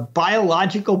of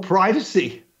biological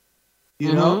privacy,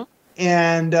 you know?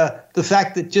 And the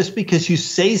fact that just because you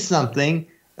say something,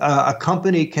 a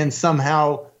company can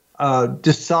somehow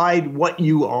decide what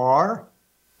you are,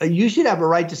 you should have a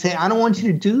right to say, I don't want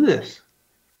you to do this.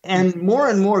 And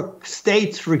more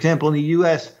states, for example, in the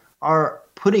U.S. are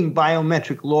putting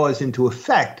biometric laws into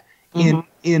effect. In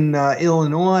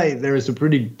Illinois, there is a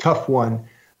pretty tough one,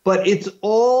 but it's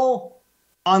all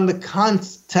on the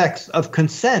context of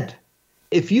consent.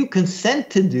 If you consent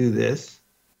to do this,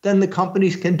 then the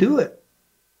companies can do it.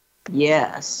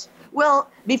 Yes. Well,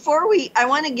 I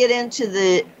want to get into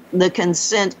the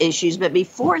consent issues, but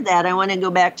before that, I want to go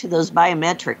back to those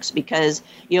biometrics because,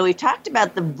 we talked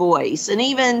about the voice and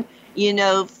even,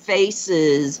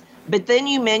 faces, but then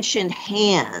you mentioned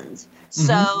hands.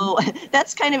 So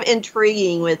that's kind of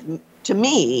intriguing to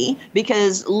me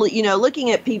because,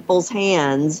 looking at people's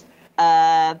hands,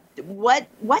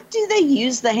 what do they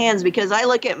use the hands? Because I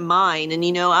look at mine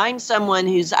and, I'm someone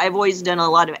I've always done a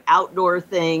lot of outdoor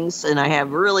things and I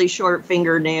have really short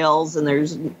fingernails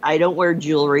and I don't wear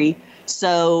jewelry.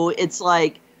 So it's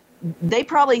like, they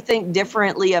probably think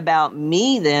differently about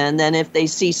me than if they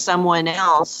see someone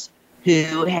else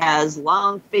who has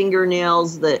long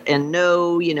fingernails and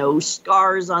no,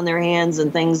 scars on their hands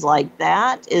and things like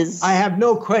that. I have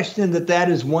no question that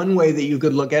is one way that you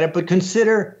could look at it, but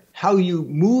consider how you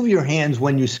move your hands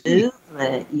when you speak.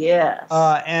 Yes.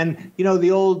 And,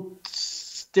 the old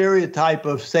stereotype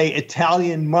of, say,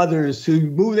 Italian mothers who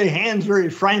move their hands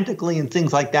very frantically and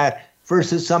things like that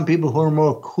versus some people who are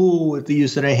more cool with the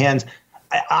use of their hands.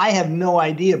 I have no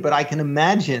idea, but I can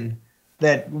imagine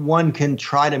that one can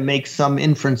try to make some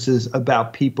inferences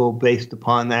about people based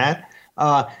upon that.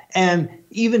 And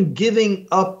even giving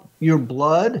up your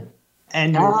blood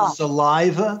and your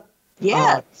saliva.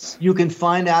 Yes. You can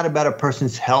find out about a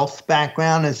person's health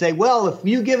background and say, well, if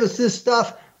you give us this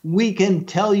stuff, we can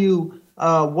tell you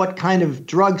what kind of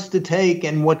drugs to take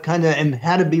and and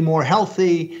how to be more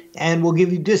healthy, and we'll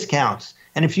give you discounts.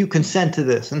 And if you consent to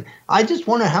this, and I just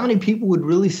wonder how many people would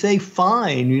really say,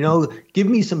 fine, give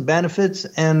me some benefits,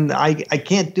 and I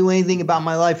can't do anything about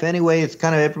my life anyway. It's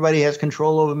kind of everybody has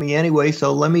control over me anyway,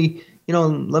 so let me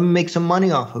make some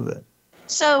money off of it.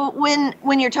 So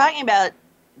when you're talking about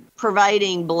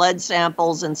providing blood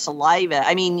samples and saliva,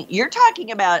 I mean, you're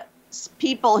talking about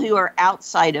people who are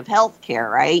outside of healthcare,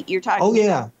 right? You're talking. Oh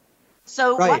yeah.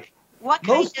 So right. What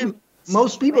kind of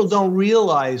most people don't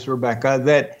realize, Rebecca,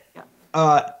 that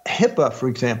HIPAA, for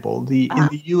example, in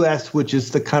the U.S., which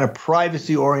is the kind of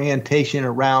privacy orientation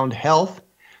around health,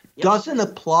 doesn't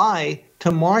apply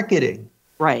to marketing.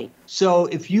 Right. So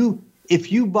if you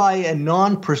buy a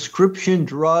non-prescription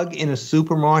drug in a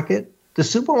supermarket, the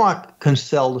supermarket can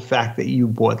sell the fact that you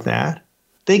bought that.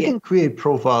 They can create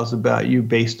profiles about you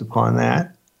based upon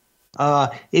that.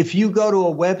 If you go to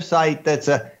a website that's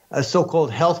a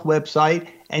so-called health website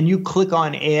and you click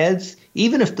on ads,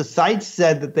 even if the site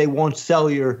said that they won't sell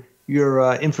your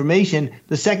information,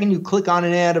 the second you click on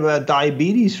an ad about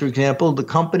diabetes, for example, the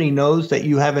company knows that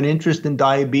you have an interest in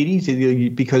diabetes either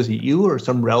because of you or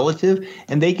some relative,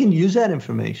 and they can use that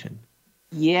information.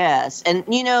 Yes. And,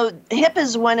 HIPAA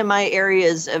is one of my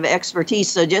areas of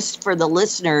expertise. So just for the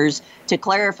listeners to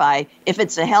clarify, if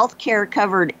it's a healthcare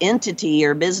covered entity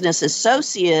or business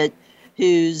associate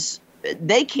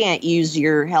they can't use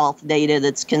your health data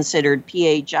that's considered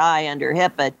PHI under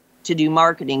HIPAA to do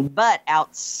marketing, but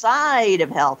outside of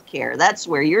healthcare, that's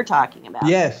where you're talking about.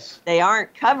 Yes. They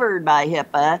aren't covered by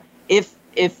HIPAA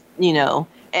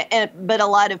but a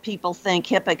lot of people think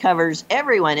HIPAA covers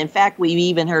everyone. In fact, we've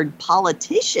even heard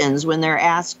politicians, when they're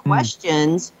asked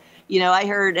questions, I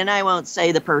heard, and I won't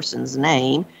say the person's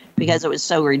name because it was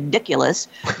so ridiculous,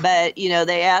 but,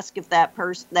 they asked if that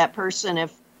person,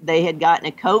 if they had gotten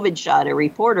a COVID shot, a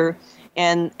reporter,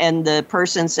 and the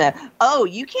person said, "Oh,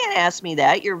 you can't ask me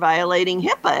that. You're violating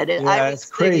HIPAA." That's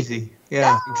crazy.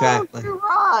 Yeah, no, exactly. You're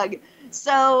wrong.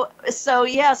 So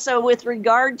with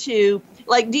regard to,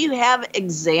 do you have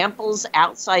examples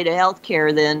outside of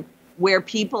healthcare then where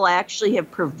people actually have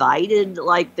provided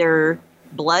their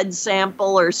blood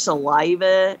sample or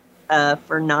saliva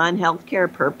for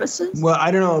non-healthcare purposes? Well,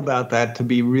 I don't know about that, to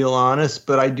be real honest,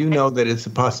 but I do know that it's a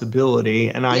possibility,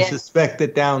 and I suspect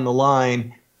that down the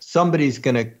line, somebody's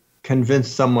going to convince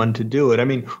someone to do it. I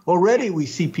mean, already we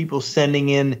see people sending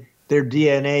in their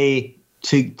DNA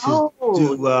to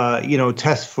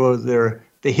test for the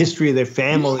history of their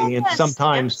family, and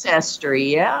sometimes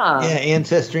ancestry,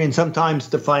 ancestry, and sometimes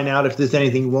to find out if there's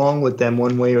anything wrong with them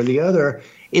one way or the other.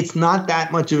 It's not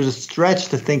that much of a stretch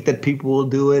to think that people will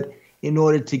do it in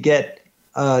order to get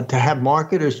to have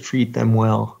marketers treat them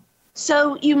well.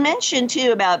 So you mentioned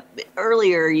too about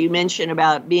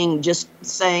being just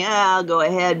saying, I'll go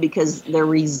ahead because they're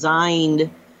resigned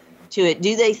to it.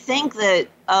 Do they think that,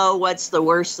 oh, what's the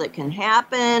worst that can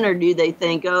happen? Or do they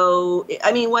think, oh,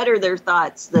 I mean, what are their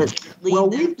thoughts that lead Well,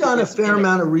 them we've to done a this fair panic?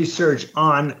 amount of research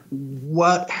on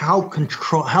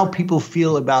how people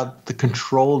feel about the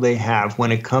control they have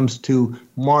when it comes to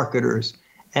marketers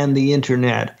and the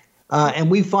internet.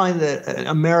 And we find that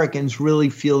Americans really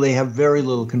feel they have very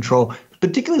little control.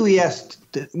 Particularly,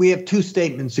 we have two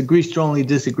statements: agree strongly,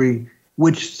 disagree,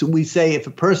 which we say if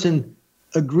a person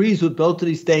agrees with both of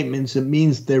these statements, it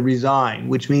means they resign,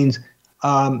 which means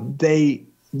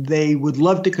they would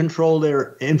love to control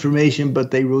their information,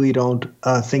 but they really don't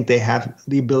think they have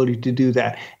the ability to do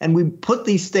that. And we put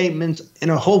these statements in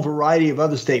a whole variety of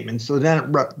other statements, so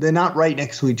they're not right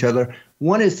next to each other.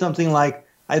 One is something like,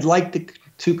 I'd like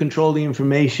to control the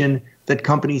information that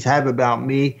companies have about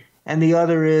me. And the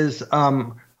other is,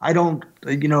 I've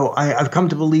come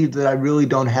to believe that I really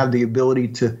don't have the ability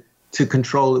to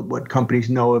control what companies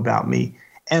know about me.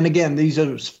 And again, these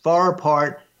are far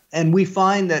apart. And we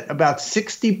find that about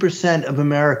 60% of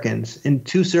Americans in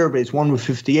two surveys, one was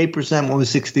 58%, one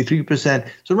was 63%.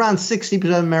 So around 60%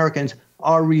 of Americans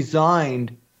are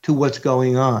resigned to what's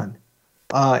going on.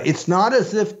 It's not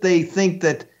as if they think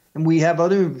that, and we have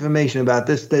other information about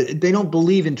this, that they don't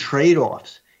believe in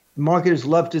trade-offs. Marketers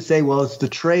love to say, well, it's the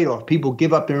trade-off. People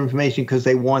give up their information because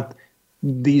they want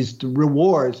these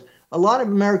rewards. A lot of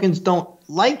Americans don't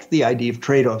like the idea of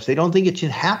trade-offs. They don't think it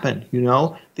should happen, you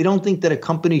know? They don't think that a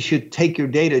company should take your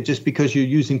data just because you're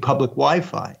using public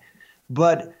Wi-Fi.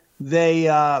 But they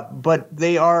are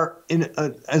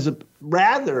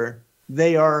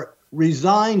they are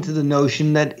resigned to the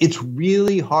notion that it's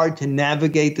really hard to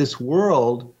navigate this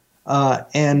world,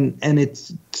 and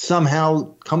it's somehow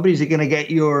companies are going to get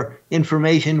your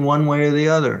information one way or the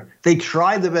other. They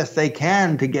try the best they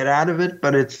can to get out of it,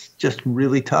 but it's just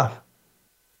really tough.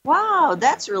 Wow,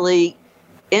 that's really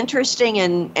interesting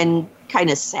and kind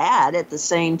of sad at the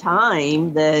same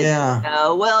time that,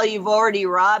 well, you've already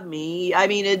robbed me. I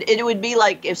mean, it would be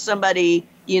like if somebody,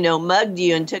 mugged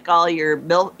you and took all your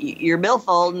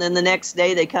billfold, and then the next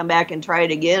day they come back and try it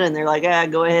again, and they're like,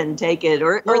 go ahead and take it.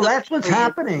 Or that's what's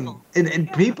happening.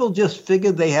 And people just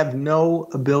figure they have no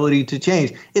ability to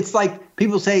change. It's like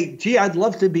people say, gee, I'd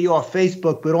love to be off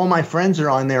Facebook, but all my friends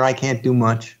are on there. I can't do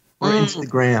much. Or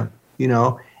Instagram,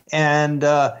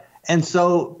 And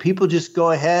so people just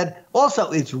go ahead.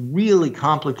 Also, it's really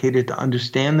complicated to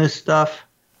understand this stuff.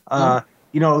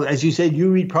 As you said,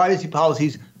 you read privacy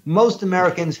policies. Most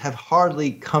Americans have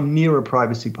hardly come near a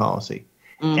privacy policy.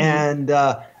 Mm-hmm. And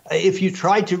if you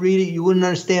tried to read it, you wouldn't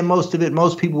understand most of it.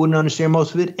 Most people wouldn't understand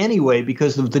most of it anyway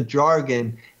because of the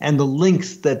jargon and the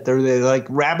links that they're like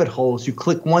rabbit holes. You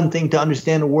click one thing to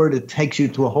understand a word, it takes you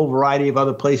to a whole variety of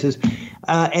other places.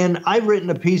 And I've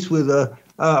written a piece with a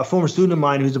former student of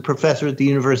mine who's a professor at the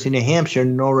University of New Hampshire,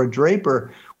 Nora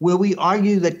Draper, where we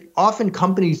argue that often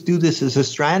companies do this as a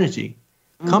strategy.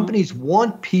 Mm-hmm. Companies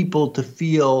want people to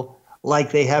feel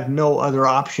like they have no other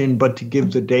option but to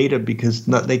give the data because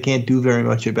they can't do very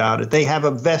much about it. They have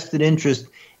a vested interest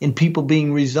in people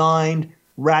being resigned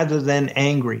rather than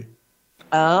angry.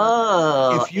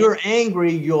 Oh. If you're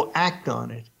angry, you'll act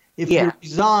on it. If you're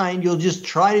resigned, you'll just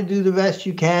try to do the best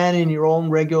you can in your own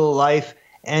regular life,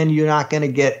 and you're not going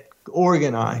to get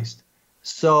organized.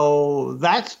 So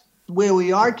that's where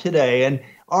we are today. And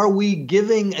are we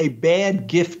giving a bad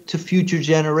gift to future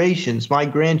generations? My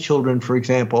grandchildren, for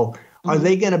example, are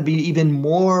they going to be even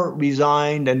more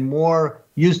resigned and more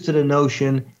used to the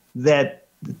notion that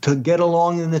to get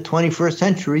along in the 21st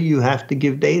century, you have to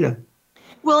give data?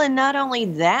 Well, and not only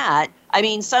that, I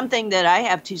mean, something that I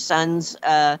have two sons,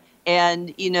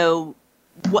 and,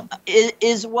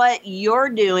 is what you're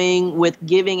doing with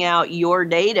giving out your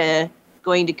data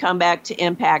going to come back to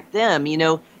impact them?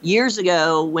 Years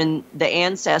ago when the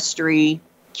Ancestry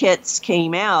kits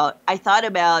came out, I thought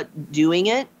about doing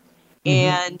it,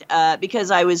 and because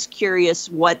I was curious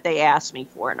what they asked me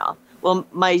for and all. Well,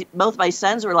 both my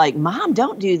sons were like, Mom,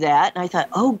 don't do that. And I thought,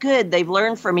 oh, good. They've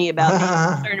learned from me about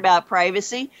being concerned about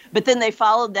privacy. But then they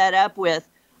followed that up with,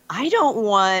 I don't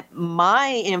want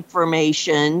my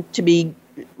information to be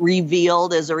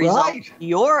revealed as a result of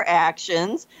your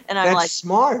actions. And I'm like,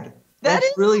 smart. That's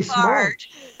really smart.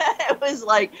 It was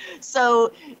like,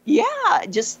 so yeah,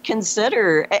 just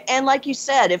consider. And like you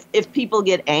said, if people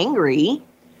get angry,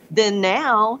 then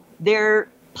now they're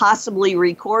possibly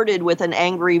recorded with an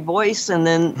angry voice, and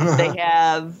then they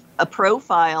have a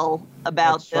profile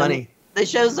about them that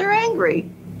shows they're angry.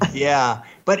 Yeah.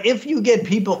 But if you get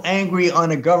people angry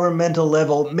on a governmental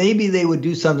level, maybe they would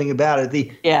do something about it.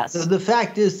 The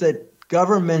fact is that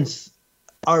governments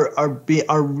are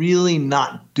really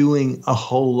not doing a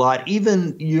whole lot.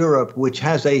 Even Europe, which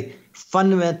has a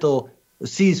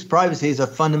sees privacy as a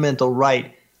fundamental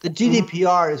right. The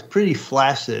GDPR is pretty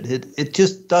flaccid. It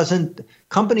just doesn't.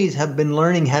 Companies have been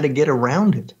learning how to get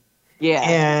around it. Yeah.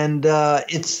 And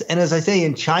as I say,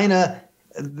 in China,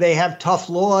 they have tough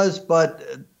laws, but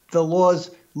the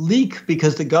laws leak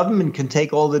because the government can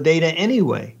take all the data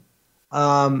anyway.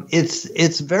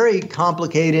 It's very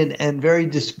complicated and very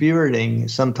dispiriting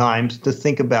sometimes to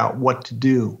think about what to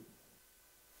do.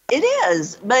 It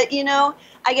is, but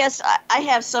I guess I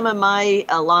have some of my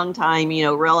longtime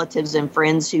relatives and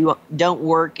friends who don't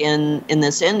work in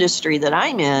this industry that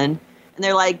I'm in, and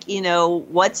they're like,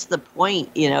 what's the point?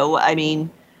 I mean,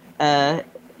 why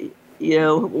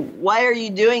are you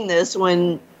doing this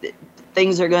when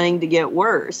things are going to get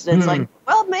worse? And it's like,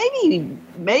 well,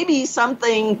 maybe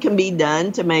something can be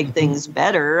done to make things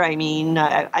better. I mean,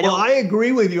 I don't. Well, I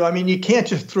agree with you. I mean, you can't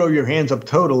just throw your hands up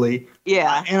totally.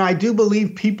 Yeah. And I do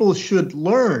believe people should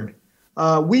learn.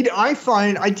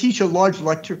 I teach a large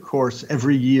lecture course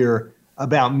every year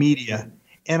about media.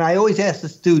 And I always ask the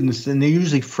students, and they're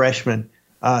usually freshmen,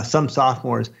 some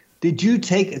sophomores, did you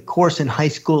take a course in high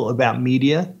school about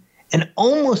media? And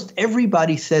almost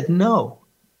everybody said no.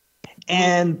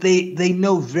 And they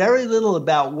know very little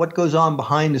about what goes on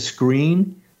behind the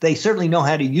screen. They certainly know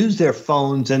how to use their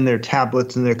phones and their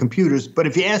tablets and their computers. But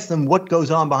if you ask them what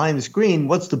goes on behind the screen,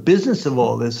 what's the business of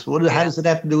all this? How does it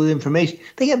have to do with information?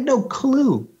 They have no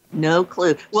clue. No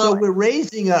clue. Well, so we're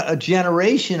raising a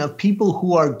generation of people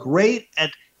who are great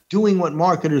at doing what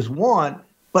marketers want,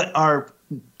 but are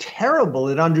terrible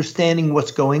at understanding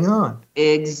what's going on.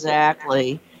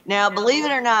 Exactly. Now, believe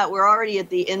it or not, we're already at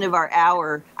the end of our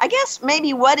hour. I guess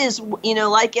maybe what is,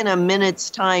 like in a minute's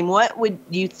time, what would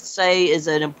you say is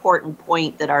an important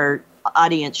point that our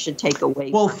audience should take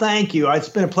away? Well, thank you. It's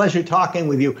been a pleasure talking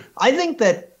with you. I think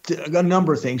that a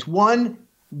number of things. One,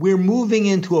 we're moving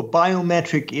into a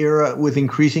biometric era with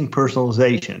increasing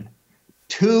personalization.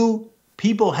 Two,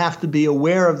 people have to be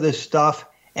aware of this stuff.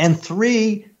 And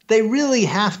three, they really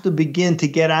have to begin to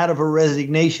get out of a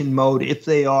resignation mode if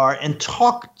they are, and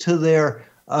talk to their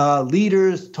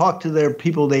leaders, talk to their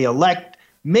people they elect,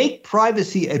 make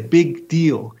privacy a big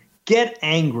deal, get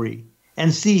angry,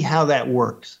 and see how that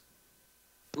works.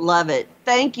 Love it.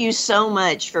 Thank you so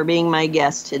much for being my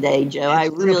guest today, Joe. I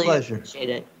really appreciate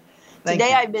it.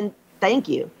 Thank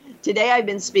you. Today I've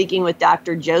been speaking with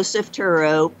Dr. Joseph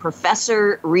Turow,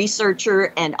 professor,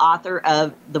 researcher, and author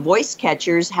of The Voice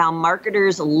Catchers, How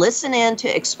Marketers Listen In to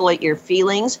Exploit Your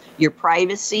Feelings, Your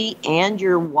Privacy, and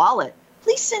Your Wallet.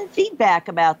 Please send feedback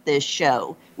about this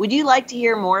show. Would you like to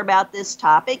hear more about this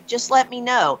topic? Just let me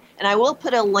know. And I will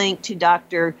put a link to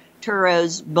Dr.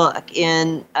 Turow's book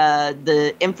in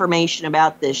the information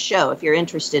about this show if you're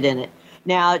interested in it.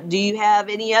 Now, do you have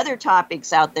any other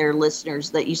topics out there,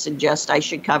 listeners, that you suggest I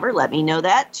should cover? Let me know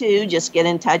that, too. Just get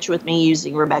in touch with me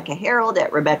using Rebecca Harold at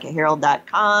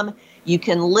RebeccaHarold.com. You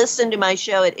can listen to my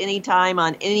show at any time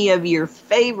on any of your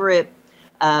favorite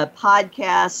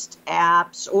podcast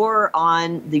apps or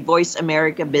on the Voice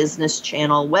America Business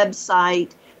Channel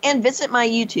website, and visit my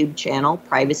YouTube channel,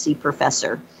 Privacy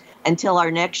Professor. Until our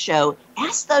next show,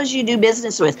 ask those you do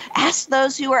business with. Ask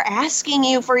those who are asking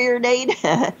you for your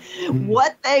data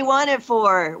what they want it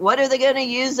for. What are they going to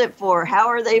use it for? How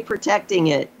are they protecting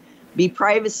it? Be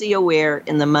privacy aware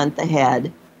in the month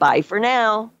ahead. Bye for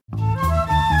now.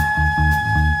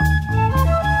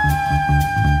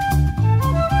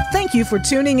 Thank you for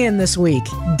tuning in this week.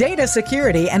 Data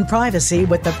security and privacy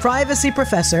with the Privacy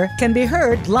Professor can be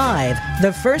heard live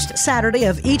the first Saturday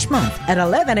of each month at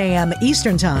 11 a.m.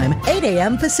 Eastern Time, 8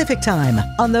 a.m. Pacific Time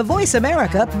on the Voice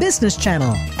America Business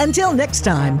Channel. Until next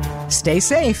time, stay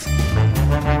safe.